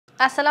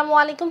আসসালামু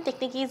আলাইকুম।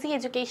 Technique easy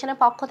এডুকেশনের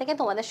পক্ষ থেকে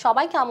তোমাদের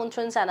সবাইকে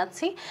আমন্ত্রণ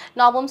জানাচ্ছি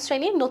নবম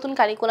শ্রেণীর নতুন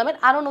কারিকুলামের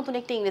আরও নতুন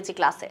একটি ইংরেজি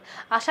ক্লাসে।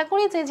 আশা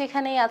করি যে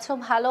যেখানেই আছো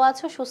ভালো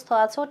আছো, সুস্থ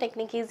আছো,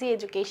 টেকনিক ইজি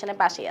এডুকেশনের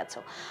পাশেই আছো।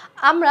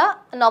 আমরা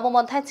নবম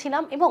অধ্যায়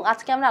ছিলাম এবং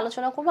আজকে আমরা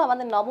আলোচনা করব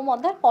আমাদের নবম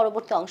অধ্যায়ের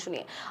পরবর্তী অংশ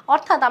নিয়ে।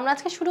 অর্থাৎ আমরা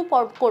আজকে শুরু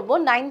করব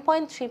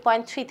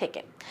 9.3.3 থেকে,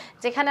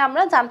 যেখানে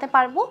আমরা জানতে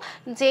পারবো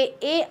যে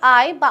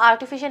এআই বা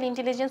আর্টিফিশিয়াল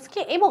ইন্টেলিজেন্স কি,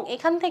 এবং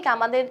এখান থেকে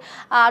আমাদের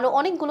আরও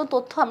অনেকগুলো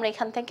তথ্য আমরা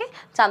এখান থেকে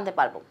জানতে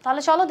পারবো।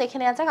 তাহলে চলো দেখে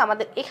নেওয়া যাক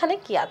আমাদের এখানে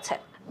কি আছে।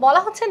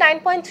 বলা হচ্ছে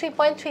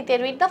 9.3.3 তে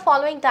read the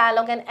following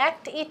dialogue and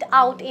act it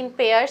out in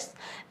pairs,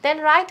 then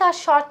write a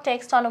short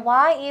text on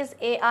why is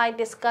AI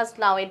discussed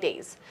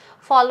nowadays.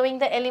 Following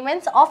the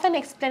elements of an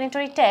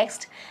explanatory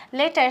text,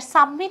 later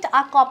submit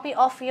a copy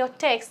of your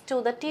text to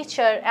the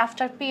teacher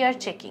after peer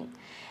checking.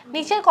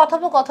 নিচের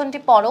কথোপকথনটি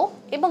পড়ো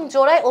এবং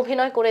জোড়ায়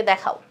অভিনয় করে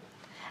দেখাও।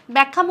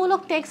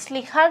 ব্যাখ্যামূলক text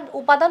লেখার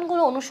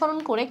উপাদানগুলো অনুসরণ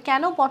করে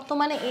কেন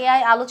বর্তমানে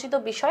এআই আলোচিত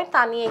বিষয়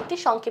তা নিয়ে একটি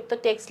সংক্ষিপ্ত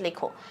টেক্সট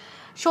লেখো।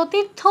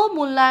 সতীর্থ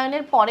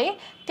মূল্যায়নের পরে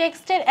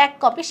টেক্সটের এক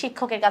কপি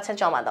শিক্ষকের কাছে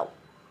জমা দাও।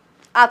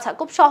 আচ্ছা,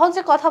 খুব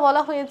সহজে কথা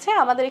বলা হয়েছে।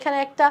 আমাদের এখানে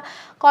একটা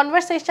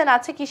কনভারসেশন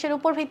আছে কিসের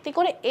উপর ভিত্তি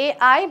করে?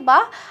 এআই বা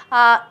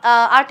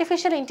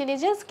আর্টিফিশিয়াল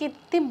ইন্টেলিজেন্স,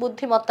 কৃত্রিম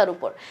বুদ্ধিমত্তার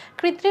উপর।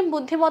 কৃত্রিম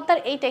বুদ্ধিমত্তার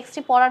এই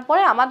টেক্সটটি পড়ার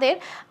পরে আমাদের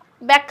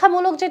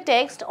ব্যাখ্যামূলক যে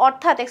টেক্সট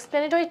অর্থাৎ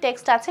এক্সপ্লেনেটরি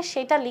টেক্সট আছে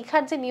সেটা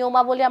লেখার যে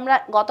নিয়মাবলী আমরা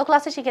গত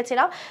ক্লাসে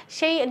শিখেছিলাম,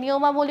 সেই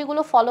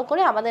নিয়মাবলীগুলো ফলো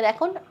করে আমাদের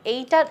এখন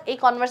এই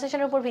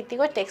কনভারসেশনের উপর ভিত্তি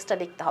করে টেক্সটটা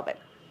লিখতে হবে।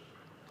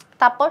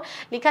 তারপর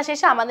লেখা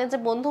শেষে আমাদের যে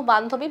বন্ধু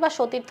বান্ধবী বা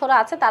সতীর্থরা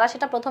আছে তারা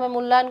সেটা প্রথমে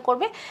মূল্যায়ন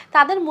করবে,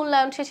 তাদের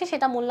মূল্যায়ন শেষে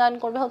সেটা মূল্যায়ন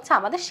করবে হচ্ছে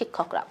আমাদের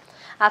শিক্ষকরা।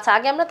 আচ্ছা,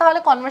 আগে আমরা তাহলে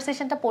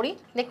কনভারসেশনটা পড়ি।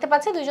 দেখতে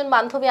পাচ্ছি দুইজন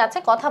বান্ধবী আছে,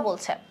 কথা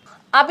বলছে।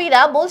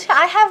 আবিরা বলছে,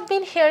 I have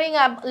been hearing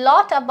a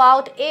lot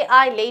about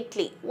AI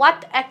lately. What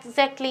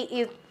exactly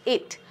is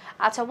it?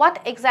 আচ্ছা, হোয়াট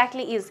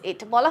এক্স্যাক্টলি ইজ ইট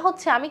বলা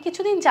হচ্ছে আমি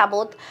কিছুদিন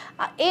যাবৎ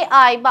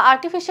এআই বা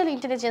আর্টিফিশিয়াল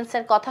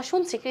ইন্টেলিজেন্সের কথা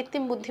শুনছি,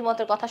 কৃত্রিম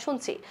বুদ্ধিমত্তার কথা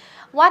শুনছি।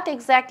 হোয়াট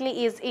এক্স্যাক্টলি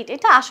ইজ ইট,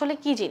 এটা আসলে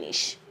কি জিনিস?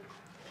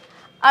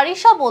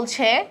 আরিশা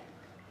বলছে,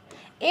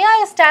 AI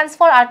stands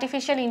for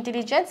artificial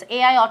intelligence.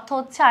 AI অর্থ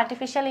হচ্ছে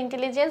আর্টিফিশিয়াল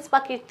ইন্টেলিজেন্স বা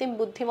কৃত্রিম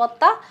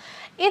বুদ্ধিমত্তা।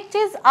 It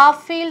is a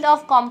field of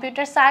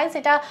computer science.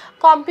 এটা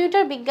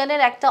কম্পিউটার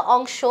বিজ্ঞানের একটা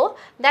অংশ।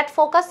 দ্যাট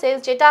ফোকাসেস,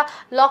 যেটা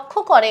লক্ষ্য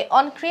করে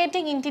অন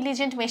ক্রিয়েটিং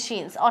ইন্টেলিজেন্ট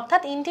মেশিনস,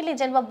 অর্থাৎ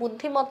ইন্টেলিজেন্ট বা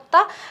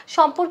বুদ্ধিমত্তা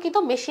সম্পর্কিত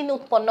মেশিন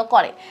উৎপন্ন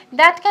করে।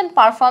 দ্যাট ক্যান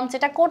পারফর্ম,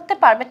 যেটা করতে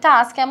পারবে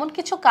টাস্ক, এমন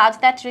কিছু কাজ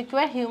দ্যাট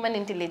রিকোয়ার হিউম্যান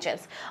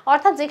ইন্টেলিজেন্স,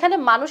 অর্থাৎ যেখানে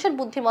মানুষের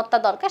বুদ্ধিমত্তা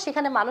দরকার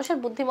সেখানে মানুষের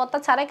বুদ্ধিমত্তা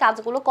ছাড়াই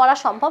কাজগুলো করা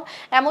সম্ভব,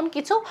 এমন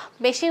কিছু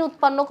মেশিন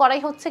উৎপন্ন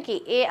করাই হচ্ছে কি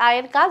এআই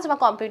এর কাজ বা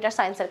কম্পিউটার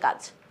সায়েন্সের কাজ।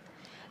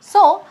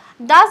 So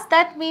does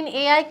that mean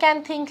AI can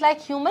think like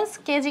humans?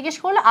 কে জিজ্ঞেস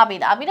করলো?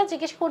 আবিরা। আবিরা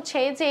জিজ্ঞেস করছে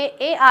যে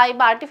এআই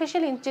বা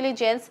আর্টিফিশিয়াল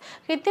ইন্টেলিজেন্স,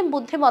 কৃত্রিম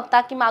বুদ্ধিমত্তা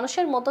কি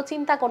মানুষের মতো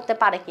চিন্তা করতে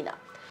পারে কিনা।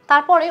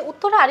 তারপরে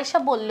উত্তরে আরিশা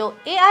বলল,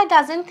 AI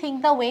doesn't think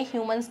the way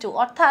humans do,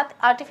 অর্থাৎ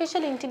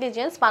আর্টিফিশিয়াল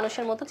ইন্টেলিজেন্স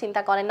মানুষের মতো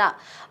চিন্তা করে না,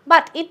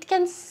 but it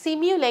can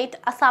সিমিউলেট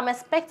some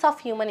aspects of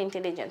human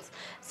intelligence.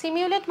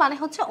 সিমিউলেট মানে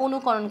হচ্ছে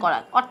অনুকরণ করা,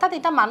 অর্থাৎ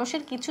এটা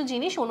মানুষের কিছু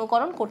জিনিস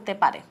অনুকরণ করতে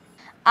পারে।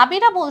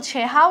 আবিরা বলছে,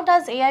 হাউ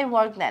ডাজ এআই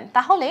ওয়ার্ক দেন,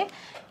 তাহলে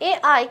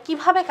এআই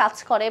কিভাবে কাজ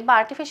করে বা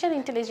আর্টিফিশিয়াল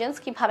ইন্টেলিজেন্স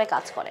কিভাবে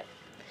কাজ করে।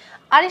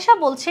 আরিশা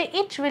বলছে,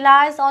 ইট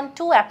রিলাইজ অন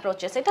টু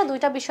অ্যাপ্রোচেস, এটা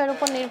দুইটা বিষয়ের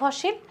উপর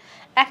নির্ভরশীল।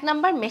 এক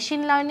নাম্বার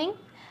মেশিন লার্নিং,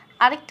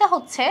 আরেকটা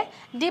হচ্ছে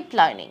deep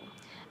learning.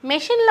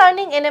 Machine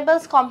learning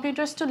enables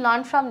computers to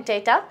learn from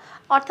data,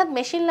 অর্থাৎ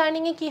মেশিন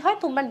লার্নিংয়ে কী হয়,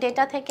 তোমরা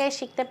ডেটা থেকে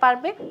শিখতে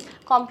পারবে,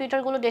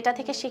 কম্পিউটারগুলো ডেটা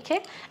থেকে শিখে।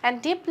 And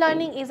deep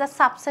learning is a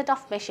subset of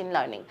machine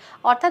learning,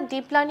 অর্থাৎ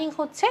ডিপ লার্নিং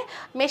হচ্ছে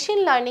মেশিন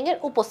লার্নিংয়ের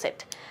উপসেট।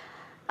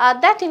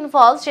 দ্যাট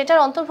ইনভলভস,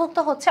 যেটার অন্তর্ভুক্ত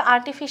হচ্ছে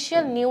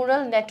আর্টিফিশিয়াল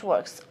নিউরাল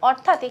নেটওয়ার্কস,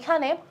 অর্থাৎ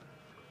এখানে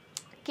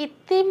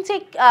কৃত্রিম যে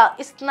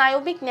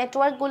স্নায়বিক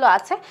নেটওয়ার্কগুলো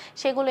আছে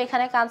সেগুলো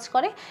এখানে কাজ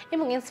করে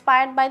এবং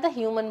inspired by the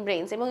human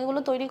brains, এবং এগুলো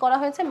তৈরি করা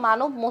হয়েছে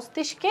মানব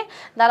মস্তিষ্কে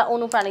দ্বারা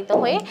অনুপ্রাণিত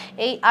হয়ে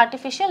এই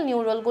আর্টিফিশিয়াল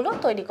নিউরলগুলো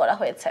তৈরি করা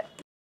হয়েছে।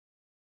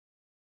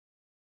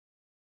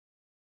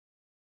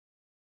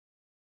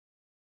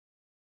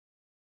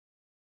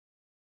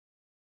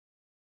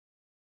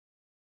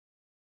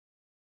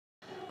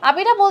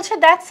 আবিরা বলছে,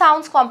 দ্যাট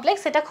সাউন্ডস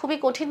কমপ্লেক্স, এটা খুবই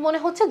কঠিন মনে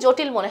হচ্ছে,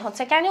 জটিল মনে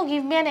হচ্ছে। Can you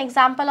give me an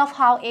example of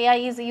how AI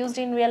is used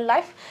in real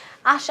life?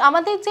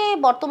 আমাদের যে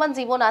বর্তমান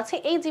জীবন আছে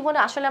এই জীবনে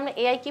আসলে আমরা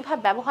এআই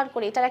কীভাবে ব্যবহার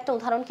করি এটার একটা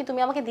উদাহরণ কি তুমি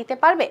আমাকে দিতে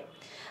পারবে?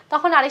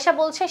 তখন আরিশা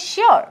বলছে,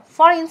 শিওর।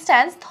 ফর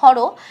ইনস্ট্যান্স,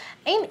 ধরো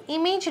ইন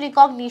ইমেজ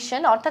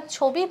রিকগনিশন, অর্থাৎ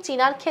ছবি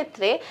চিনার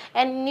ক্ষেত্রে,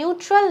 and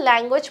neutral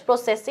language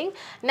processing,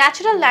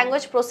 natural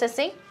language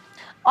processing,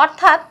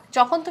 অর্থাৎ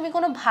যখন তুমি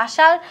কোনো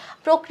ভাষার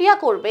প্রক্রিয়া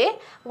করবে,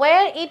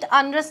 war it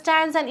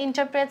understands and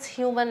ইন্টারপ্রেটস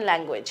human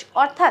language,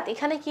 অর্থাৎ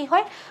এখানে কি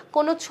হয়,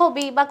 কোনো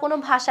ছবি বা কোনো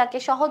ভাষাকে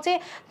সহজে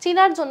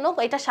চেনার জন্য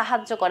এটা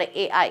সাহায্য করে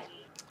এআই।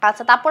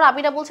 আচ্ছা, তারপর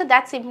আবিরা বলছে,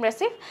 দ্যাটস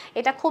ইমপ্রেসিভ,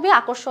 এটা খুবই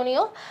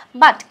আকর্ষণীয়,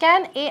 but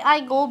can AI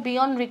go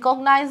beyond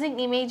recognising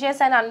images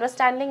and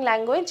understanding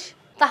language?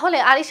 তাহলে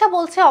আরিশা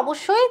বলছে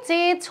অবশ্যই যে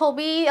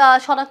ছবি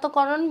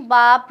শনাক্তকরণ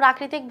বা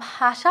প্রাকৃতিক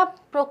ভাষা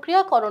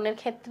প্রক্রিয়াকরণের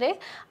ক্ষেত্রে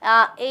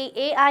এই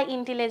এআই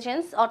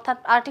ইন্টেলিজেন্স অর্থাৎ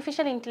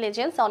আর্টিফিশিয়াল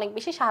ইন্টেলিজেন্স অনেক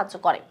বেশি সাহায্য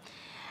করে।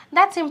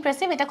 দ্যাটস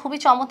ইমপ্রেসিভ, এটা খুবই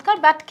চমৎকার।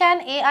 But can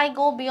AI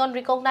go beyond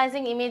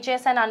recognising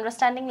images and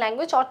understanding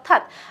language?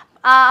 অর্থাৎ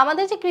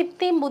আমাদের যে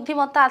কৃত্রিম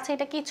বুদ্ধিমত্তা আছে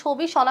এটা কি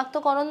ছবি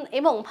শনাক্তকরণ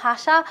এবং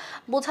ভাষা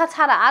বোঝা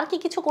ছাড়া আর কি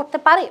কিছু করতে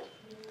পারে?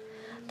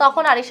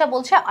 তখন আরিশা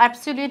বলছে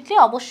অ্যাবসলিউটলি,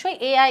 অবশ্যই।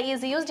 AI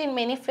is used in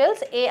many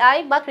fields. AI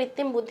বা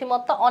কৃত্রিম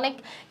বুদ্ধিমত্তা অনেক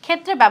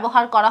ক্ষেত্রে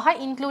ব্যবহার করা হয়,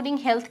 ইনক্লুডিং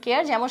হেলথ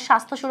কেয়ার, যেমন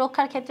স্বাস্থ্য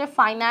সুরক্ষার ক্ষেত্রে,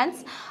 ফাইন্যান্স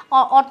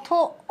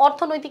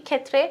অর্থনৈতিক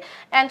ক্ষেত্রে,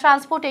 অ্যান্ড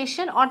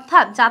ট্রান্সপোর্টেশন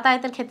অর্থাৎ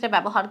যাতায়াতের ক্ষেত্রে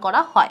ব্যবহার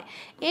করা হয়।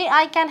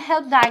 AI can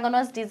help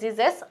diagnose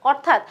diseases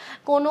অর্থাৎ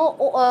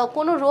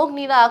কোনো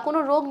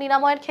রোগ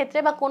নিরাময়ের ক্ষেত্রে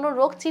বা কোনো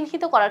রোগ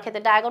চিহ্নিত করার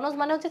ক্ষেত্রে, ডায়াগনোজ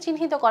মানে হচ্ছে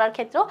চিহ্নিত করার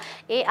ক্ষেত্রেও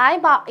এআই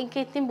বা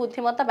কৃত্রিম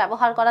বুদ্ধিমত্তা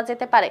ব্যবহার করা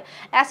যেতে পারে।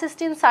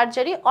 অ্যাসিস্ট ইন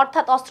সার্জারি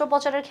অর্থাৎ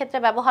অস্ত্রোপচারের ক্ষেত্রে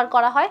ব্যবহার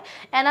করা হয়।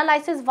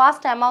 Analysis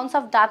vast amounts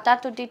of data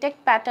to detect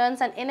patterns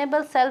and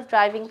enable self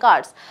driving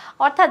curse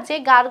অর্থাৎ যে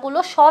গাড়িগুলো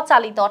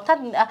স্বচালিত অর্থাৎ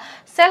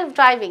সেলফ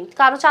ড্রাইভিং,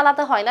 কারো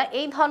চালাতে হয় না,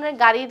 এই ধরনের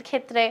গাড়ির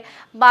ক্ষেত্রে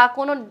বা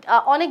কোনো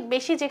অনেক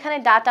বেশি যেখানে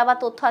ডাটা বা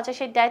তথ্য আছে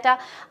সেই ডাটা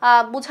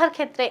বোঝার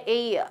ক্ষেত্রে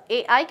এই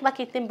এআই বা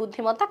কৃত্রিম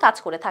বুদ্ধিমত্তা কাজ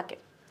করে থাকে।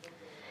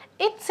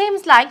 It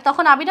seems like,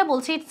 তখন আবিরা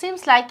বলছি, it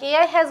seems like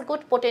AI has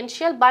good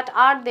potential but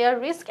are there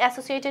risk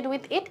associated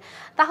with it?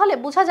 তাহলে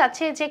বোঝা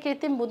যাচ্ছে যে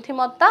কৃত্রিম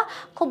বুদ্ধিমত্তা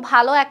খুব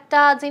ভালো একটা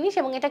জিনিস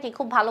এবং এটা কি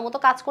খুব ভালো মতো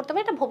কাজ করতে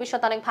পারে, এটা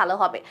ভবিষ্যতে অনেক ভালো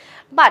হবে,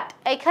 বাট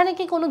এখানে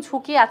কি কোনো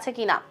ঝুঁকি আছে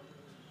কিনা?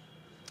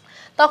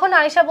 তখন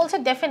আরিশা বলছে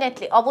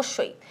ডেফিনেটলি,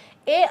 অবশ্যই।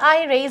 AI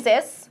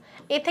raises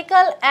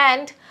ethical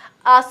and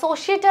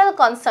সোশিয়েটাল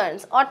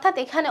concerns অর্থাৎ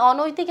এখানে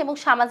অনৈতিক এবং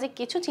সামাজিক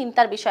কিছু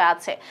চিন্তার বিষয়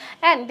আছে।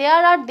 And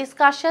there R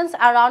discussions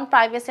around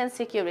privacy and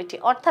security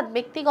অর্থাৎ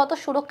ব্যক্তিগত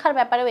সুরক্ষার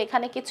ব্যাপারেও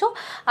এখানে কিছু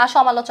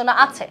সমালোচনা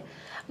আছে।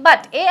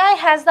 But AI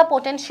has the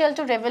potential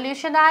to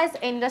revolutionize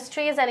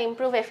industries and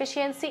improve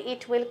efficiency.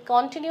 It will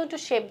continue to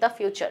shape the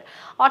future.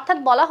 অর্থাৎ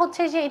বলা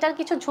হচ্ছে যে এটার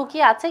কিছু ঝুঁকি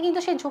আছে, কিন্তু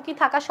সেই ঝুঁকি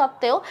থাকা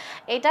সত্ত্বেও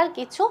এটার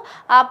কিছু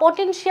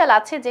পটেনশিয়াল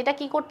আছে যেটা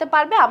কি করতে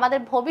পারবে আমাদের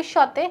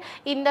ভবিষ্যতে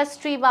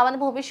ইন্ডাস্ট্রি বা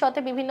আমাদের ভবিষ্যতে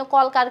বিভিন্ন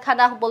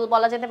কলকারখানা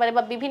বলা যেতে পারে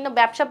বা বিভিন্ন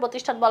ব্যবসা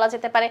প্রতিষ্ঠান বলা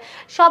যেতে পারে,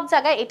 সব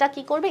জায়গায় এটা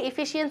কি করবে,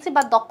 এফিসিয়েন্সি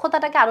বা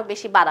দক্ষতাটাকে আরও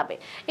বেশি বাড়াবে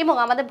এবং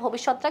আমাদের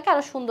ভবিষ্যৎটাকে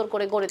আরও সুন্দর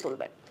করে গড়ে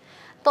তুলবে।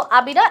 তো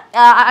আবিরা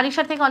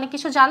আরিশার থেকে অনেক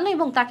কিছু জানলো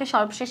এবং তাকে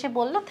সর্বশেষে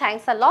বললো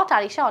থ্যাঙ্কস আ লট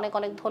আরিশা, অনেক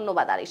অনেক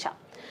ধন্যবাদ আরিশা।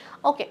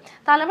 ওকে,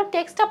 তাহলে আমরা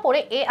টেক্সটটা পড়ে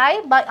এআই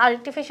বা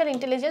আর্টিফিশিয়াল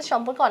ইন্টেলিজেন্স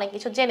সম্পর্কে অনেক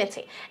কিছু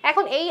জেনেছি।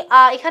 এখন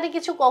এখানে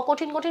কিছু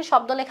কঠিন কঠিন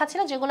শব্দ লেখা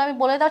ছিল যেগুলো আমি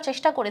বলে দেওয়ার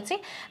চেষ্টা করেছি,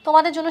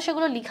 তোমাদের জন্য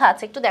সেগুলো লেখা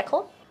আছে, একটু দেখো।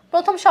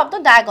 প্রথম শব্দ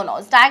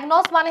ডায়াগনজ।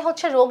 ডায়াগনজ মানে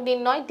হচ্ছে রোগ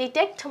নির্ণয়,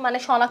 ডিটেক্ট মানে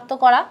শনাক্ত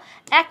করা,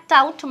 অ্যাক্ট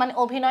আউট মানে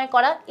অভিনয়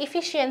করা,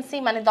 এফিসিয়েন্সি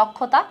মানে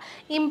দক্ষতা,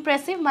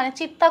 ইমপ্রেসিভ মানে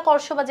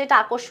চিত্তাকর্ষ বা যেটা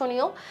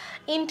আকর্ষণীয়,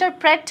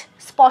 ইন্টারপ্রেট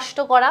স্পষ্ট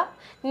করা,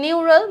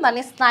 নিউরাল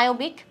মানে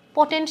স্নায়বিক,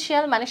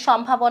 পোটেনশিয়াল মানে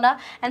সম্ভাবনা,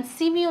 অ্যান্ড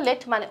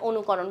সিমিউলেট মানে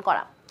অনুকরণ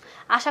করা।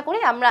 আশা করি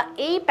আমরা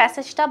এই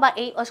প্যাসেজটা বা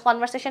এই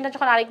কনভারসেশনটা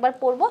যখন আরেকবার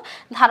পড়বো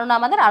ধারণা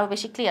আমাদের আরও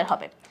বেশি ক্লিয়ার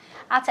হবে।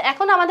 আচ্ছা,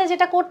 এখন আমাদের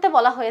যেটা করতে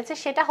বলা হয়েছে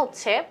সেটা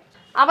হচ্ছে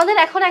আমাদের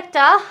এখন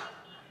একটা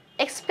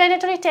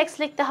এক্সপ্লেনেটরি টেক্সট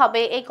লিখতে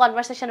হবে এই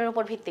কনভারসেশনের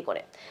উপর ভিত্তি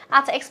করে।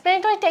 আচ্ছা,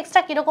 এক্সপ্লেনেটরি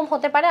টেক্সটটা কীরকম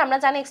হতে পারে? আমরা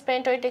জানি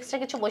এক্সপ্লেনেটরি টেক্সটের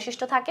কিছু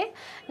বৈশিষ্ট্য থাকে।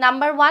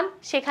 নাম্বার 1,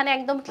 সেখানে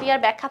একদম ক্লিয়ার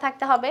ব্যাখ্যা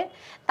থাকতে হবে।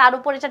 তার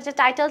উপর এটার যে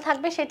টাইটেল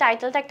থাকবে সেই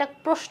টাইটেলটা একটা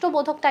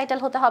প্রশ্নবোধক টাইটেল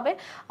হতে হবে,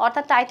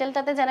 অর্থাৎ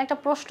টাইটেলটাতে যেন একটা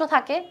প্রশ্ন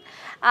থাকে।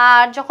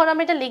 আর যখন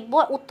আমরা এটা লিখবো,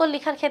 উত্তর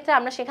লেখার ক্ষেত্রে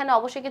আমরা সেখানে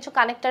অবশ্যই কিছু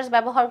কানেক্টার্স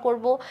ব্যবহার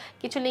করব,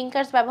 কিছু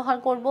লিঙ্কার্স ব্যবহার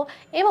করব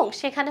এবং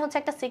সেখানে হচ্ছে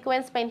একটা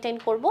সিকোয়েন্স মেনটেন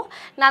করব।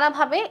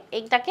 নানাভাবে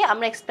এইটাকে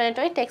আমরা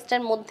এক্সপ্লেনেটরি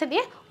টেক্সটের মধ্যে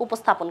দিয়ে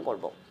উপস্থাপন করব।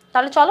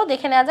 তাহলে চলো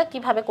দেখে নেওয়া যাক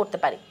কীভাবে করতে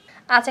পারি।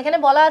 আচ্ছা, এখানে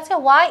বলা আছে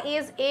Y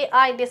is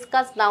AI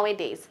discussed now A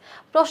days.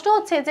 প্রশ্ন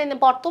হচ্ছে যে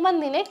বর্তমান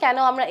দিনে কেন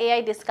আমরা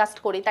এআই ডিসকাস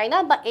করি, তাই না,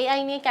 বা এআই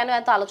নিয়ে কেন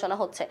এত আলোচনা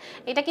হচ্ছে।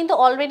 এটা কিন্তু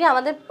অলরেডি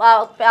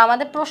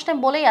আমাদের প্রশ্নে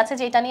বলেই আছে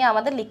যে এটা নিয়ে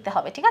আমাদের লিখতে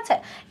হবে, ঠিক আছে,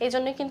 এই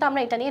জন্যই কিন্তু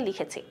আমরা এটা নিয়ে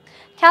লিখেছি।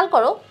 খেয়াল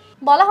করো,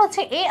 বলা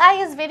হচ্ছে AI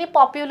is very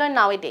popular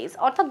now A days,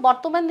 অর্থাৎ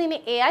বর্তমান দিনে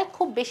এআই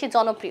খুব বেশি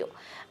জনপ্রিয়।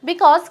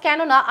 বিকজ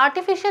কেননা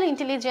artificial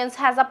intelligence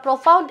has a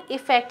profound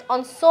effect on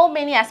so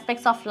many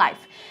aspects of life.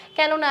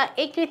 কেননা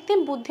এই কৃত্রিম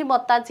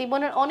বুদ্ধিমত্তা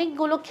জীবনের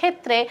অনেকগুলো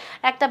ক্ষেত্রে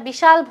একটা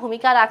বিশাল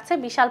ভূমিকা রাখছে,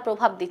 বিশাল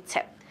প্রভাব দিচ্ছে।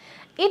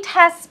 It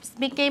has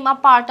became a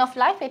part of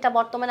life, এটা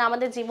বর্তমানে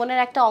আমাদের জীবনের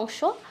একটা অংশ।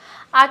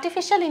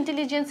 Artificial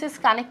intelligence is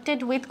connected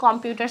with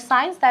computer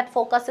science that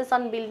focuses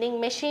on building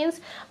machines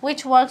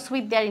which works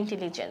with their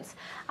intelligence.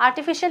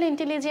 Artificial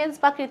intelligence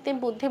বা কৃত্রিম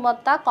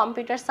বুদ্ধিমত্তা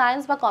কম্পিউটার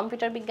সায়েন্স বা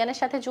কম্পিউটার বিজ্ঞানের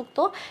সাথে যুক্ত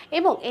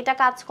এবং এটা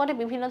কাজ করে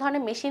বিভিন্ন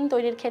ধরনের মেশিন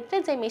তৈরির ক্ষেত্রে,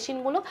 যে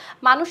মেশিনগুলো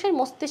মানুষের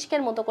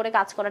মস্তিষ্কের মতো করে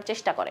কাজ করার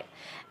চেষ্টা করে।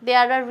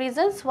 There are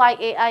reasons why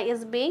AI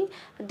is being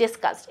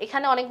discussed.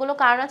 এখানে অনেকগুলো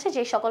কারণ আছে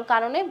যে সকল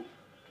কারণে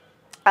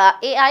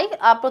এআই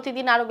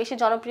প্রতিদিন আরও বেশি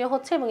জনপ্রিয়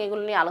হচ্ছে এবং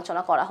এগুলো নিয়ে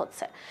আলোচনা করা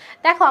হচ্ছে।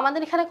 দেখো,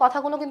 আমাদের এখানে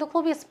কথাগুলো কিন্তু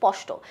খুবই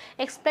স্পষ্ট।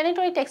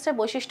 এক্সপ্লেনেটরি টেক্সটের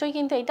বৈশিষ্ট্যই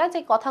কিন্তু এটা যে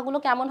কথাগুলো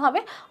কেমন হবে,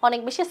 অনেক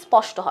বেশি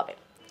স্পষ্ট হবে।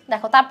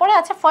 দেখো তারপরে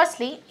আছে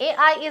firstly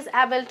AI is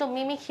able to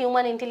mimic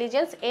human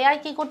intelligence. AI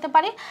কি করতে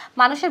পারে,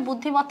 মানুষের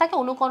বুদ্ধিমত্তাকে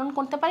অনুকরণ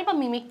করতে পারে বা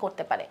মিমিক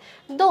করতে পারে,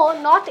 দো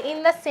not in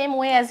the same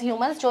way as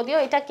humans, যদিও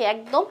এটাকে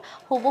একদম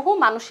হুবহু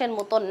মানুষের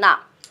মতো না।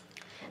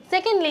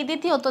 সেকেন্ডলি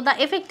দ্বিতীয়ত the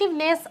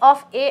effectiveness of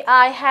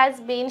AI has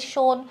been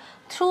শোন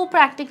থ্রু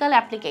প্র্যাকটিক্যাল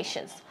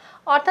অ্যাপ্লিকেশনস।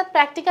 অর্থাৎ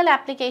প্র্যাকটিক্যাল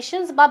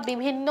অ্যাপ্লিকেশনস বা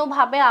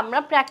বিভিন্নভাবে আমরা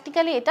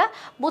প্র্যাকটিক্যালি এটা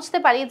বুঝতে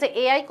পারি যে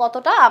এআই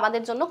কতটা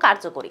আমাদের জন্য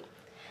কার্যকরী।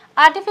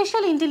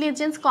 Artificial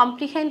intelligence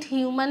comprehend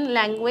human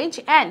language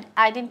and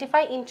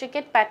identify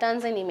intricate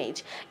patterns in image.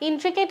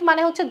 Intricate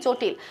মানে হচ্ছে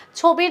জটিল,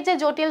 ছবির যে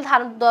জটিল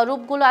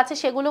রূপগুলো আছে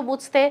সেগুলো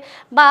বুঝতে,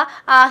 বা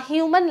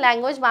হিউম্যান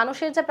ল্যাঙ্গুয়েজ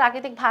মানুষের যে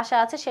প্রাকৃতিক ভাষা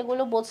আছে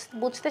সেগুলো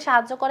বুঝতে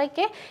সাহায্য করে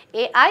কে,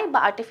 এআই বা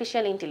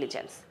আর্টিফিশিয়াল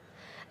ইন্টেলিজেন্স।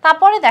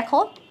 তারপরে দেখো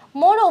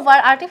moreover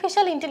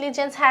artificial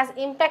intelligence has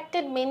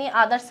impacted many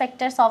other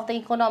sectors of the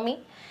economy.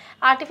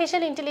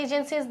 Artificial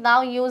intelligence is now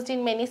used in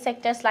many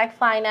sectors like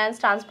finance,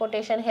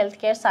 transportation,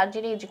 healthcare,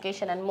 surgery,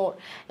 education and more.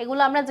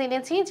 এগুলো আমরা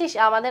জেনেছি যে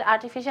আমাদের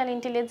আর্টিফিশিয়াল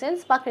ইন্টেলিজেন্স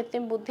বা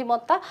কৃত্রিম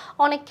বুদ্ধিমত্তা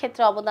অনেক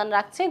ক্ষেত্রে অবদান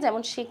রাখছে,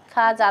 যেমন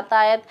শিক্ষা,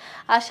 যাতায়াত,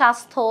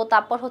 স্বাস্থ্য,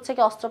 তারপর হচ্ছে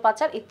কি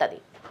অস্ত্রোপচার ইত্যাদি।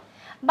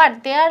 But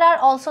there are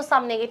also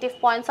some negative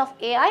points of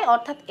AI,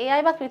 অর্থাৎ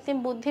এআই বা কৃত্রিম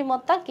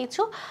বুদ্ধিমত্তার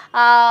কিছু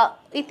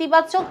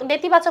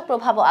নেতিবাচক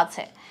প্রভাবও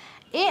আছে।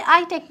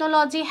 AI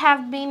technology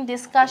have been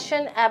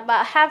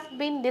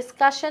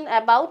discussion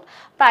about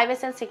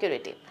privacy and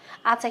security.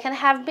 আচ্ছা এখানে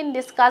have been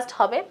discussed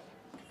হবে,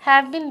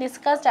 have been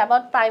discussed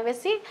about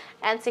privacy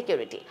and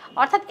security,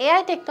 অর্থাৎ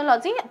AI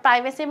টেকনোলজি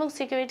প্রাইভেসি এবং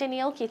সিকিউরিটি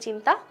নিয়েও কি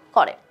চিন্তা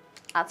করে।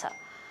 আচ্ছা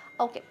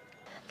ওকে,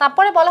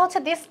 তারপরে বলা হচ্ছে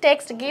this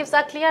text gives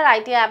a clear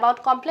idea about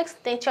complex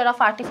nature of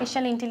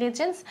artificial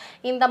intelligence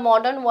in the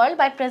modern world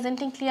by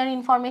presenting clear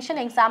information,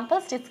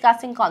 examples,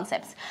 discussing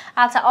concepts.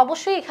 আচ্ছা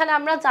অবশ্যই এখানে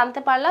আমরা জানতে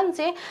পারলাম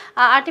যে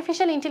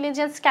আর্টিফিশিয়াল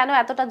ইন্টেলিজেন্স কেন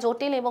এতটা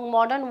জটিল এবং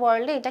মডার্ন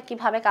ওয়ার্ল্ডে এটা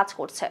কিভাবে কাজ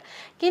করছে,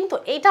 কিন্তু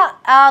এটা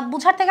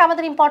বোঝার থেকে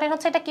আমাদের ইম্পর্টেন্ট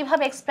হচ্ছে এটা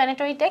কিভাবে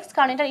এক্সপ্লেনেটরি টেক্সট,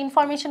 কারণ এটার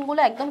ইনফরমেশনগুলো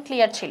একদম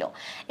ক্লিয়ার ছিল।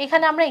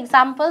 এখানে আমরা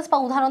এক্সাম্পলস বা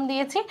উদাহরণ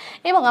দিয়েছি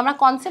এবং আমরা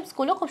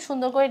কনসেপ্টসগুলো খুব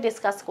সুন্দর করে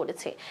ডিসকাস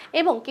করেছি,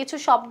 এবং কিছু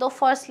শব্দ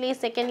ফার্স্টলি,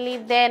 সেকেন্ডলি,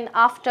 দেন,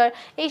 আফটার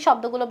এই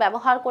শব্দগুলো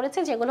ব্যবহার করেছে,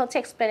 যেগুলো হচ্ছে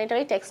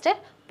এক্সপ্লেনেটরি টেক্সটের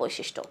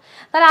বৈশিষ্ট্য।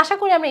 তাহলে আশা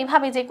করি আমরা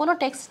এইভাবে যে কোনো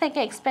টেক্সট থেকে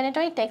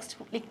এক্সপ্লেনেটরি টেক্সট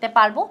লিখতে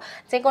পারবো,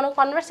 যে কোনো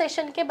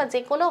কনভারসেশনকে বা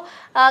যে কোনো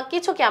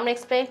কিছুকে আমরা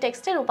এক্সপ্লেনেটরি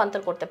টেক্সটে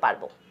রূপান্তর করতে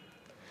পারবো।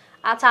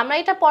 আচ্ছা আমরা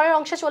এটা পরের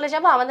অংশে চলে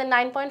যাব, আমাদের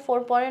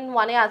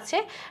 9.4.1 আছে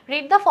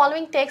read the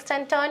following text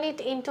and turn it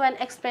into an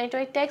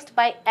explanatory text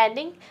by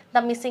adding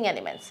the missing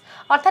elements.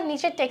 অর্থাৎ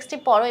নিচের টেক্সটটি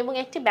পড়ো এবং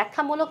একটি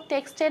ব্যাখ্যামূলক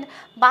টেক্সটের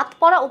বাদ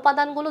পড়া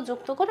উপাদানগুলো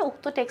যুক্ত করে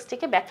উক্ত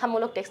টেক্সটটিকে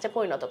ব্যাখ্যামূলক টেক্সটে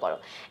পরিণত করো।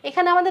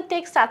 এখানে আমাদের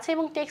টেক্সট আছে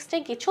এবং টেক্সটে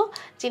কিছু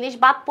জিনিস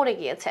বাদ পড়ে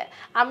গিয়েছে,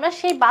 আমরা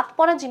সেই বাদ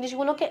পড়া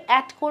জিনিসগুলোকে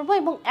অ্যাড করব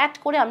এবং অ্যাড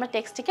করে আমরা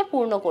টেক্সটটিকে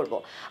পূর্ণ করব।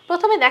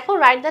 প্রথমে দেখো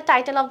write the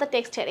title of the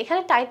টেক্সটের,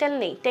 এখানে টাইটেল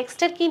নেই,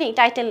 টেক্সটের কি নেই,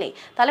 টাইটেল নেই,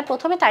 তাহলে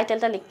প্রথমে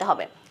টাইটেলটা লিখতে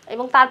হবে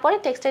এবং তারপরে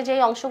টেক্সটের যে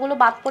অংশগুলো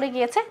বাদ পড়ে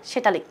গিয়েছে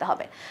সেটা লিখতে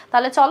হবে।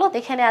 তাহলে চলো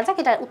দেখে নেওয়া যাক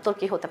এটার উত্তর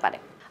কি হতে পারে।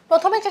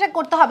 প্রথমে যেটা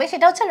করতে হবে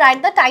সেটা হচ্ছে write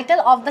the title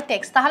of the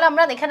text, তাহলে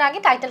আমরা এখানে আগে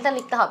টাইটেলটা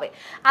লিখতে হবে।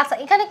 আচ্ছা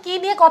এখানে কি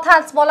নিয়ে কথা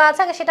বলা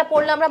আছে সেটা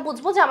পড়লে আমরা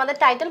বুঝবো যে আমাদের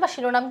টাইটেল বা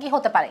শিরোনাম কি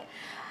হতে পারে।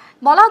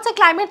 বলা হচ্ছে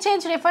climate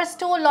change refers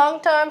to long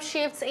term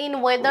shifts in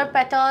weather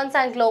patterns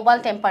and global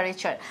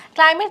temperature.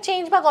 Climate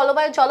change বা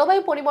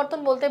জলবায়ু পরিবর্তন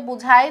বলতে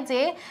বোঝায়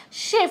যে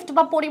শিফট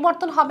বা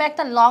পরিবর্তন হবে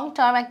একটা লং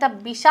টার্ম, একটা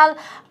বিশাল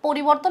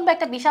পরিবর্তন বা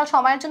একটা বিশাল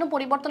সময়ের জন্য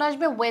পরিবর্তন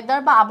আসবে ওয়েদার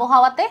বা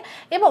আবহাওয়াতে,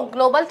 এবং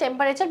গ্লোবাল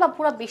টেম্পারেচার বা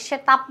পুরো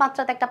বিশ্বের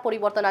তাপমাত্রাতে একটা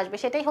পরিবর্তন আসবে,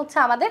 সেটাই হচ্ছে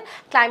আমাদের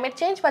ক্লাইমেট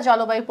চেঞ্জ বা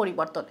জলবায়ু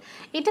পরিবর্তন।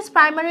 It is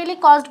primarily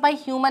caused by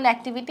human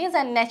activities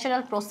and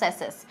natural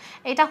processes.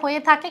 এটা হয়ে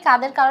থাকে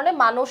কাদের কারণে,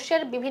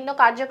 মানুষের বিভিন্ন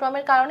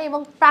কার্যক্রমের কারণে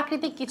এবং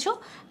প্রাকৃতিক কিছু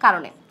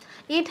কারণে।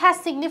 It has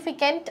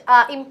significant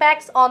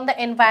impacts on the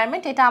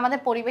environment, এটা আমাদের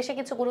পরিবেশে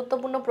কিছু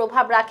গুরুত্বপূর্ণ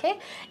প্রভাব রাখে,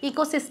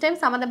 ইকোসিস্টেমস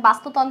আমাদের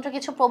বাস্তুতন্ত্রে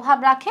কিছু প্রভাব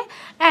রাখে,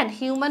 অ্যান্ড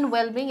হিউম্যান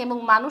ওয়েলবিং এবং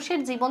মানুষের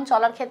জীবন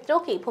চলার ক্ষেত্রেও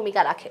কি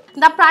ভূমিকা রাখে।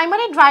 The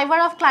primary driver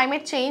of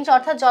climate change,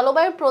 অর্থাৎ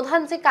জলবায়ুর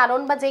প্রধান যে কারণ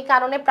বা যে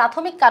কারণে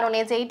প্রাথমিক কারণে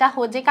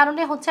যে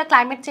কারণে হচ্ছে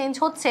ক্লাইমেট চেঞ্জ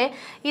হচ্ছে,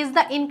 is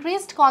the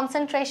increased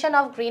concentration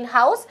of green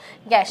house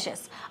gases.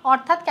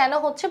 অর্থাৎ কেন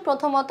হচ্ছে,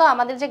 প্রথমত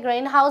আমাদের যে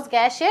গ্রিন হাউস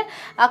গ্যাসের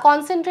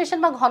কনসেন্ট্রেশন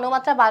বা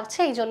ঘনমাত্রা বাড়ছে,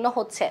 এই জন্য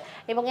হচ্ছে,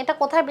 এবং এটা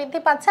কোথায় বৃদ্ধি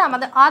পাচ্ছে,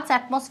 আমাদের আর্থ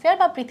অ্যাটমসফিয়ার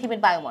বা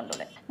পৃথিবীর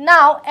বায়ুমণ্ডলে।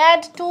 নাও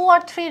add 2 or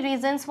 3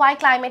 reasons why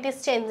climate is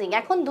changing.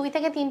 এখন 2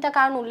 থেকে 3টা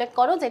কারণ উল্লেখ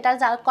করো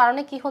যার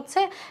কারণে কি হচ্ছে,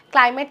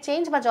 ক্লাইমেট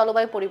চেঞ্জ বা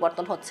জলবায়ু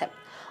পরিবর্তন হচ্ছে।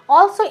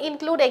 Also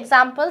include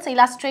examples,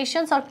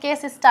 illustrations or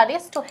case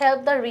studies to help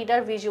the reader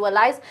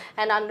visualize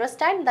and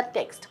understand the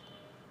text.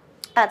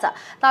 আচ্ছা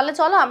তাহলে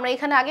চলো আমরা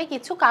এখানে আগে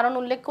কিছু কারণ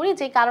উল্লেখ করি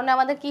যে কারণে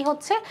আমাদের কি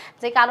হচ্ছে,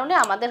 যে কারণে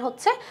আমাদের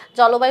হচ্ছে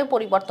জলবায়ু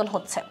পরিবর্তন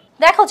হচ্ছে।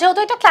 দেখো যেহেতু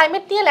এটা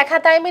ক্লাইমেট নিয়ে লেখা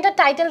তাই আমি এটা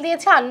টাইটেল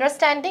দিয়েছি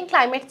আন্ডারস্ট্যান্ডিং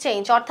ক্লাইমেট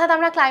চেঞ্জ, অর্থাৎ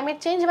আমরা ক্লাইমেট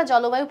চেঞ্জ বা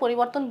জলবায়ু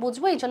পরিবর্তন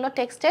বুঝবো, এই জন্য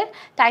টেক্সটের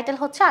টাইটেল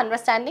হচ্ছে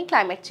understanding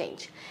climate change.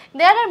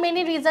 There are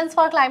many reasons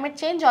for climate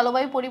change,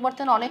 জলবায়ু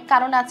পরিবর্তন অনেক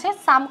কারণ আছে।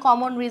 সাম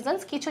কমন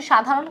রিজনস, কিছু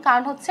সাধারণ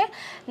কারণ হচ্ছে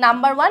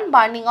number 1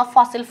 burning of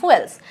fossil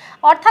fuels,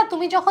 অর্থাৎ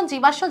তুমি যখন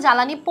জীবাশ্ম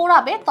জ্বালানি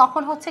পোড়াবে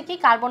তখন হচ্ছে কি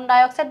কার্বন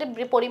ডাইঅক্সাইডের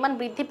পরিমাণ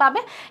বৃদ্ধি পাবে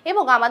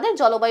এবং আমাদের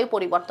জলবায়ু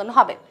পরিবর্তন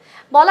হবে।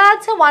 বলা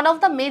আছে one of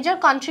the major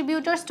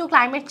কন্ট্রিবিউটরস two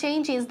climate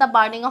change is the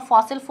burning of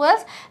fossil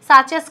fuels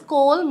such as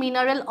coal,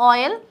 mineral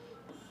oil,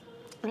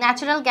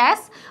 natural gas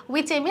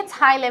which emits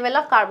high level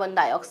of carbon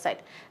dioxide।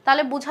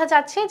 তাহলে বোঝা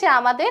যাচ্ছে যে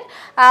আমাদের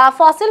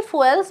ফসিল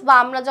ফুয়েলস বা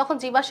আমরা যখন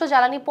জীবাশ্ম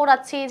জ্বালানি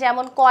পোড়াচ্ছি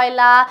যেমন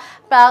কয়লা,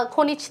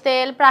 খনিজ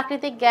তেল,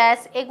 প্রাকৃতিক গ্যাস,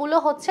 এগুলো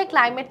হচ্ছে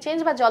ক্লাইমেট চেঞ্জ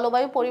বা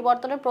জলবায়ু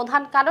পরিবর্তনের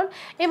প্রধান কারণ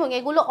এবং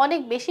এগুলো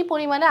অনেক বেশি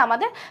পরিমাণে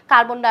আমাদের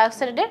কার্বন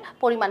ডাইঅক্সাইডের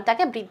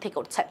পরিমাণটাকে বৃদ্ধি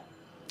করছে।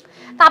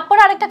 তারপর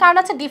আরেকটা কারণ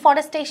আছে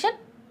deforestation.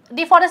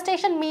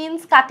 Deforestation means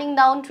cutting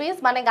down trees,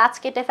 মানে গাছ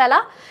কেটে ফেলা।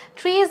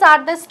 Trees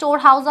are the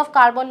storehouse of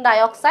carbon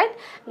dioxide,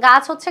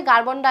 গাছ হচ্ছে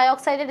কার্বন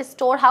ডাইঅক্সাইডের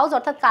স্টোর হাউস,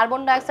 অর্থাৎ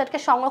কার্বন ডাইঅক্সাইডকে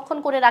সংরক্ষণ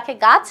করে রাখে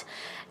গাছ।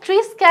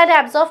 Trees can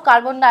absorb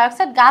carbon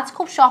dioxide, গাছ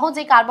খুব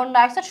সহজেই কার্বন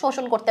ডাইঅক্সাইড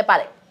শোষণ করতে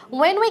পারে।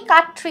 When we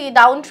cut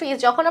down trees,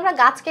 যখন আমরা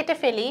গাছ কেটে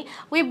ফেলি,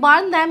 we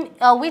burn them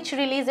which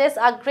releases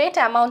a great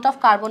amount of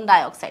carbon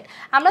dioxide।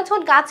 আমরা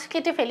যখন গাছ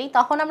কেটে ফেলি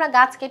তখন আমরা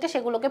গাছ কেটে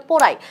সেগুলোকে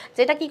পোড়াই,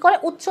 যেটা কি করে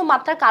উচ্চ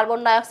মাত্রার কার্বন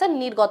ডাইঅক্সাইড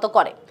নির্গত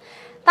করে।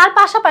 তার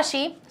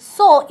পাশাপাশি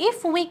so if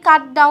we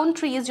cut down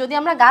trees, যদি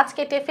আমরা গাছ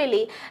কেটে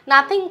ফেলি,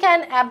 nothing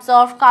can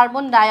absorb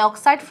carbon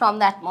dioxide from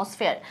the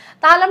atmosphere,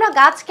 তাহলে আমরা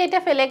গাছ কেটে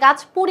ফেলে গাছ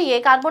পুড়িয়ে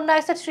কার্বন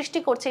ডাইঅক্সাইড সৃষ্টি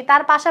করছি।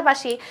 তার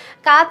পাশাপাশি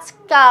গাছ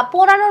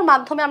পোড়ানোর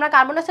মাধ্যমে আমরা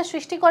কার্বন ডাইঅক্সাইড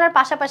সৃষ্টি করার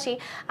পাশাপাশি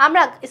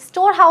আমরা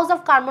store house of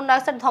carbon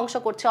dioxide ধ্বংস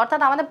করছি,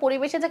 অর্থাৎ আমাদের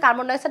পরিবেশে যে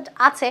কার্বন ডাইঅক্সাইড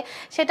আছে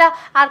সেটা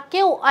আর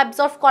কেউ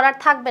অ্যাবজর্ব করার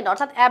থাকবে না,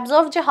 অর্থাৎ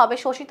অ্যাবজর্ব যে হবে,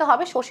 শোষিত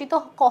হবে, শোষিত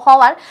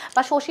হওয়ার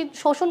বা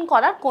শোষণ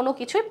করার কোনো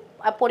কিছুই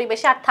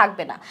পরিবেশে আর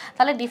থাকবে না।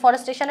 তাহলে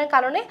ডিফরেস্টেশনের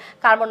কারণে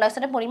কার্বন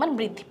ডাইঅক্সাইডের পরিমাণ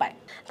বৃদ্ধি পায়।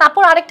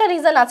 তারপর আরেকটা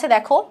রিজন আছে,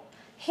 দেখো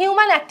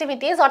হিউম্যান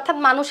অ্যাক্টিভিটিস, অর্থাৎ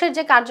মানুষের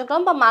যে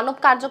কার্যক্রম বা মানব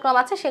কার্যক্রম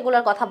আছে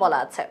সেগুলোর কথা বলা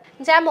আছে।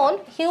 যেমন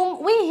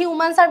we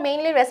humans R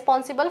mainly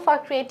responsible for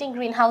creating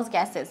green house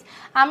gases,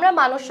 আমরা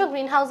মানুষও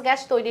গ্রিন হাউস গ্যাস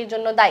তৈরির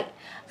জন্য দায়ী।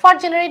 ফর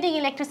জেনারেটিং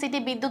ইলেকট্রিসিটি,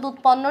 বিদ্যুৎ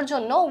উৎপন্নর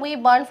জন্য we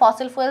burn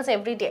fossil fuels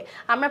everyday,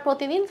 আমরা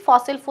প্রতিদিন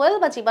ফসিল ফুয়েল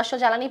বা জীবাশ্ম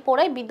জ্বালানি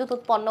পোড়াই বিদ্যুৎ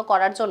উৎপন্ন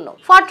করার জন্য।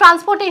 For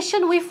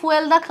transportation we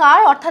fuel the car,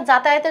 অর্থাৎ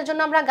যাতায়াতের জন্য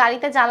আমরা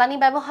গাড়িতে জ্বালানি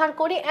ব্যবহার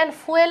করি। And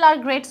fuel are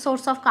great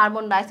source of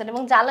carbon dioxide,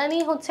 এবং জ্বালানি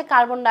হচ্ছে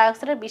কার্বন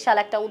ডাইঅক্সাইডের বিশাল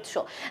একটা উৎস।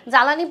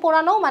 জ্বালানি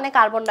পোড়ানো মানে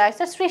কার্বন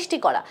ডাইঅক্সাইড সৃষ্টি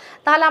করা।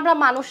 তাহলে আমরা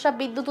মানুষরা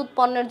বিদ্যুৎ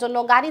উৎপন্নের জন্য,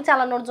 গাড়ি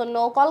চালানোর জন্য,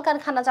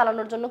 কলকারখানা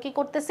চালানোর জন্য কি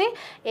করতেছি,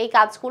 এই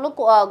কাজগুলো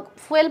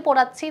ফুয়েল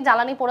পোড়াচ্ছি,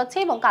 জ্বালানি পোড়াচ্ছি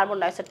এবং কার্বন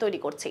ডাইঅক্সাইড তৈরি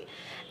করছি।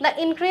 The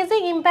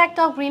increasing impact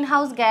of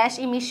greenhouse gas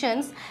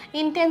emissions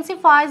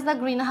intensifies the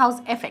greenhouse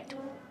effect,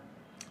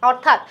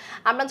 অর্থাৎ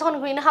আমরা যখন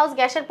গ্রিনহাউস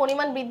গ্যাসের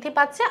পরিমাণ বৃদ্ধি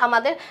পাচ্ছে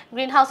আমাদের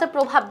গ্রিনহাউসের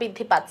প্রভাব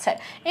বৃদ্ধি পাচ্ছে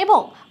এবং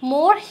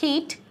মোর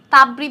হিট,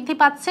 তাপ বৃদ্ধি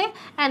পাচ্ছে,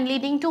 and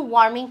leading to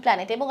warming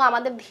planet, এবং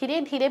আমাদের ধীরে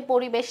ধীরে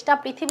পরিবেশটা,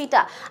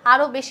 পৃথিবীটা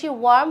আরও বেশি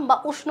ওয়ার্ম বা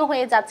উষ্ণ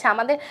হয়ে যাচ্ছে।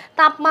 আমাদের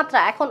তাপমাত্রা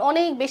এখন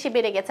অনেক বেশি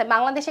বেড়ে গেছে।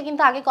 বাংলাদেশে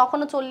কিন্তু আগে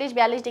কখনো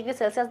 40-42 ডিগ্রি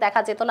সেলসিয়াস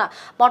দেখা যেত না,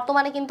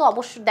 বর্তমানে কিন্তু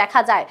অবশ্যই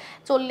দেখা যায়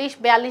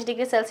 40-42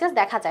 ডিগ্রি সেলসিয়াস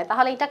দেখা যায়।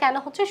 তাহলে এটা কেন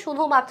হচ্ছে?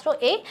 শুধুমাত্র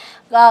এই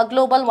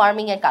গ্লোবাল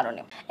ওয়ার্মিংয়ের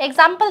কারণে।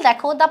 এক্সাম্পল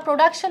দেখো, the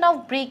production of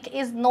brick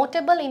is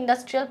notable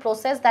industrial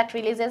process that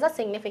releases a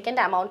significant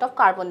amount of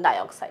carbon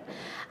dioxide.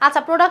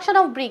 আচ্ছা, প্রোডাকশন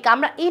অফ ব্রিক,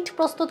 আমরা ইট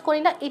প্রস্তুত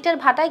করি না, ইটের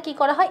ভাটায় কি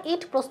করা হয়?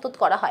 ইট প্রস্তুত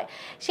করা হয়।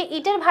 সেই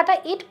ইটের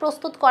ভাটায় ইট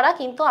প্রস্তুত করা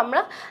কিন্তু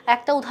আমরা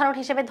একটা উদাহরণ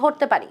হিসেবে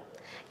ধরতে পারি,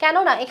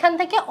 কেননা এখান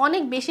থেকে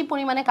অনেক বেশি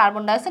পরিমাণে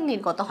কার্বন ডাইঅক্সাইড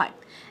নির্গত হয়।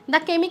 The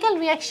chemical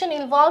reaction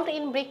involved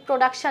in brick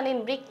production in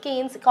brick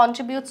Keynes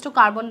contributes two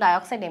carbon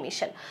dioxide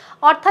emission,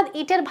 অর্থাৎ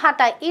ইটের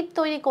ভাটায় ইট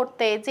তৈরি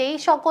করতে যেই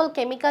সকল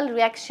কেমিক্যাল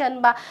রিয়াকশন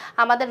বা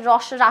আমাদের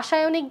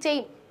রাসায়নিক যেই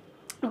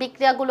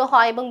বিক্রিয়াগুলো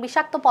হয় এবং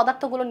বিষাক্ত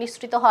পদার্থগুলো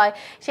নিঃসৃত হয়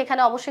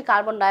সেখানে অবশ্যই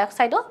কার্বন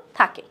ডাইঅক্সাইডও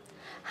থাকে।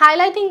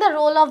 Highlighting the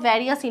role of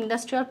various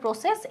industrial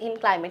process in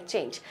climate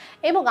change,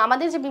 এবং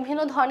আমাদের যে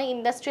বিভিন্ন ধরনের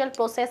ইন্ডাস্ট্রিয়াল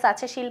প্রসেস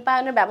আছে,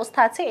 শিল্পায়নের ব্যবস্থা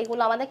আছে,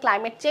 এগুলো আমাদের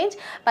ক্লাইমেট চেঞ্জ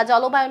বা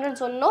জলবায়নের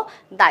জন্য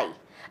দায়ী।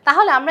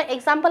 তাহলে আমরা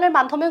এক্সাম্পলের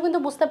মাধ্যমেও কিন্তু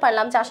বুঝতে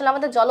পারলাম যে আসলে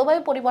আমাদের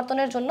জলবায়ু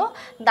পরিবর্তনের জন্য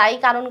দায়ী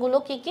কারণগুলো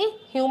কি কি।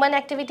 হিউম্যান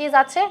অ্যাক্টিভিটিস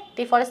আছে,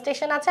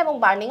 ডিফরেস্টেশন আছে এবং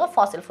বার্নিং অফ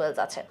ফসিল ফুয়েলস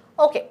আছে।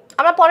 ওকে,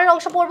 আমরা পরের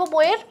অংশ পড়বো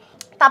বইয়ের।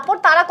 তারপর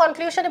তারা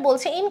কনক্লুশনে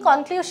বলছে, in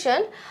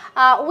conclusion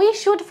we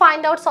should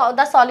find out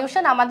the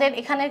solution, আমাদের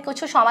এখানে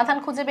কিছু সমাধান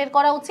খুঁজে বের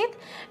করা উচিত।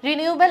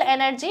 রিনিউয়েবল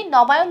এনার্জি,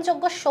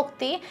 নবায়নযোগ্য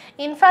শক্তি,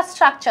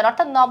 ইনফ্রাস্ট্রাকচার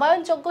অর্থাৎ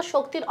নবায়নযোগ্য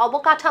শক্তির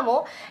অবকাঠামো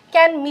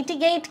ক্যান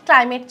মিটিগেট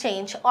ক্লাইমেট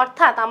চেঞ্জ,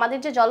 অর্থাৎ আমাদের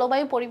যে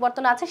জলবায়ু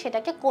পরিবর্তন আছে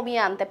সেটাকে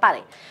কমিয়ে আনতে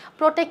পারে।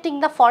 প্রোটেক্টিং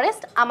দ্য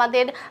ফরেস্ট,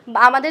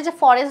 আমাদের যে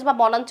ফরেস্ট বা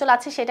বনাঞ্চল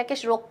আছে সেটাকে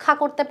রক্ষা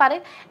করতে পারে।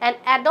 And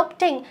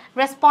adopting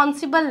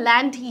responsible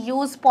land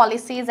use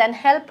policies and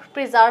help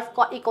preserve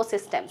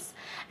ecosystem, ecosystems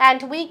and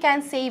we can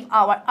save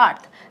our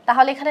আর্থ।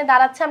 তাহলে এখানে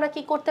দাঁড়াচ্ছে আমরা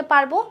কি করতে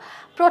পারবো,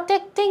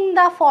 protecting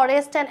the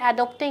forest and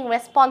adopting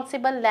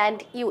responsible land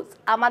use.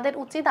 আমাদের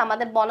উচিত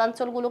আমাদের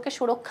বনাঞ্চলগুলোকে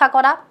সুরক্ষা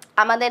করা,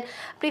 আমাদের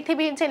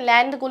পৃথিবীর যে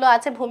ল্যান্ডগুলো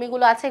আছে,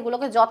 ভূমিগুলো আছে,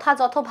 এগুলোকে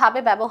যথাযথভাবে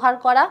ব্যবহার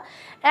করা,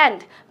 অ্যান্ড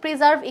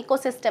প্রিজার্ভ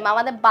ইকোসিস্টেম,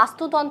 আমাদের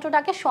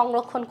বাস্তুতন্ত্রটাকে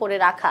সংরক্ষণ করে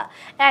রাখা,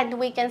 and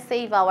we can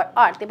save our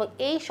আর্থ। এবং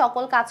এই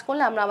সকল কাজ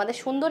করলে আমরা আমাদের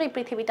সুন্দর এই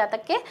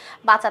পৃথিবীটাকে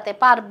বাঁচাতে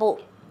পারবো।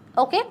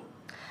 ওকে,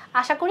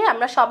 আশা করি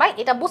আমরা সবাই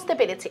এটা বুঝতে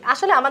পেরেছি।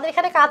 আসলে আমাদের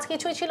এখানে কাজ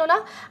কিছুই ছিল না,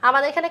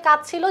 আমাদের এখানে কাজ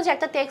ছিল যে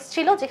একটা টেক্সট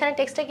ছিল, যেখানে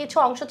টেক্সটের কিছু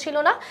অংশ ছিল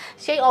না,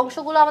 সেই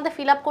অংশগুলো আমাদের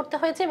ফিল আপ করতে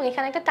হয়েছে এবং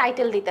এখানে একটা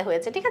টাইটেল দিতে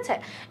হয়েছে, ঠিক আছে।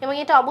 এবং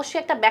এটা অবশ্যই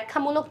একটা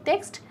ব্যাখ্যামূলক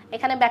টেক্সট,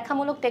 এখানে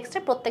ব্যাখ্যামূলক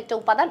টেক্সটের প্রত্যেকটা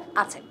উপাদান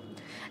আছে।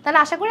 তাহলে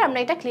আশা করি আমরা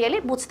এটা ক্লিয়ারলি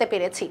বুঝতে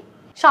পেরেছি।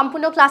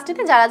 সম্পূর্ণ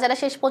ক্লাসটিতে যারা যারা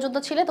শেষ পর্যন্ত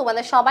ছিলে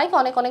তোমাদের সবাইকে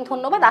অনেক অনেক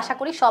ধন্যবাদ। আশা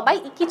করি সবাই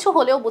কিছু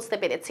হলেও বুঝতে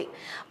পেরেছি।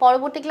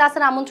 পরবর্তী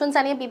ক্লাসের আমন্ত্রণ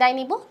জানিয়ে বিদায়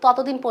নিব।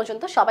 ততদিন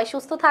পর্যন্ত সবাই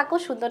সুস্থ থাকো,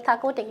 সুন্দর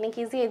থাকো, টেকনিক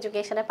ইজি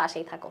এডুকেশনের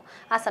পাশেই থাকো।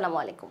 আসসালামু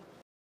আলাইকুম।